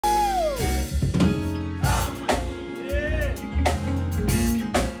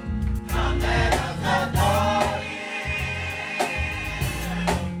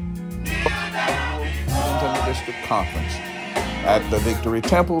Conference at the Victory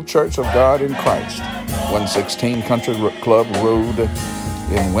Temple Church of God in Christ, 116 Country Club Road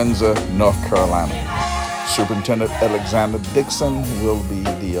in Windsor, North Carolina. Superintendent Alexander Dixon will be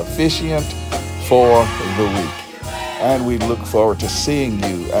the officiant for the week. And we look forward to seeing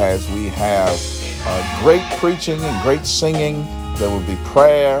you as we have great preaching and great singing. There will be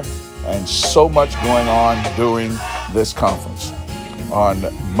prayer and so much going on during this conference. On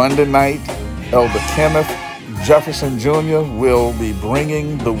Monday night, Elder Kenneth Jefferson Jr. will be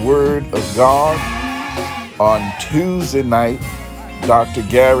bringing the Word of God. On Tuesday night, Dr.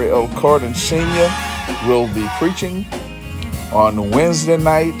 Gary L. Cordon Sr. will be preaching. On Wednesday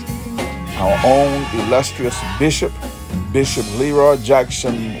night, our own illustrious Bishop Leroy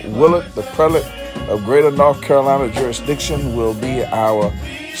Jackson Woolard, the prelate of Greater North Carolina jurisdiction, will be our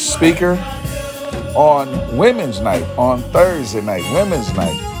speaker. On Women's Night, on Thursday night, Women's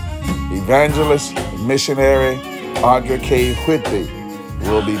Night, Evangelist Missionary Audrey Whidbee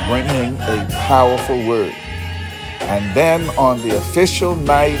will be bringing a powerful word. And then on the official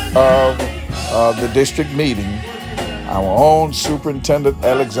night of the district meeting, our own Superintendent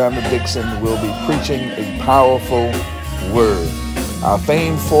Alexander Dixon will be preaching a powerful word. Our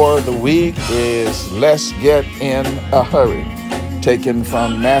theme for the week is Let's Get in a Hurry, taken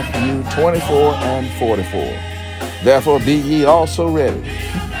from Matthew 24 and 44. Therefore be ye also ready,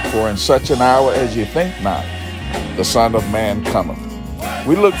 for in such an hour as ye think not, the Son of Man cometh.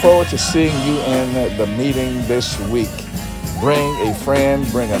 We look forward to seeing you in the meeting this week. Bring a friend,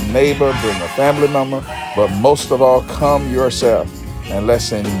 bring a neighbor, bring a family member, but most of all, come yourself, and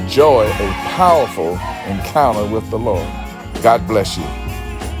let's enjoy a powerful encounter with the Lord. God bless you.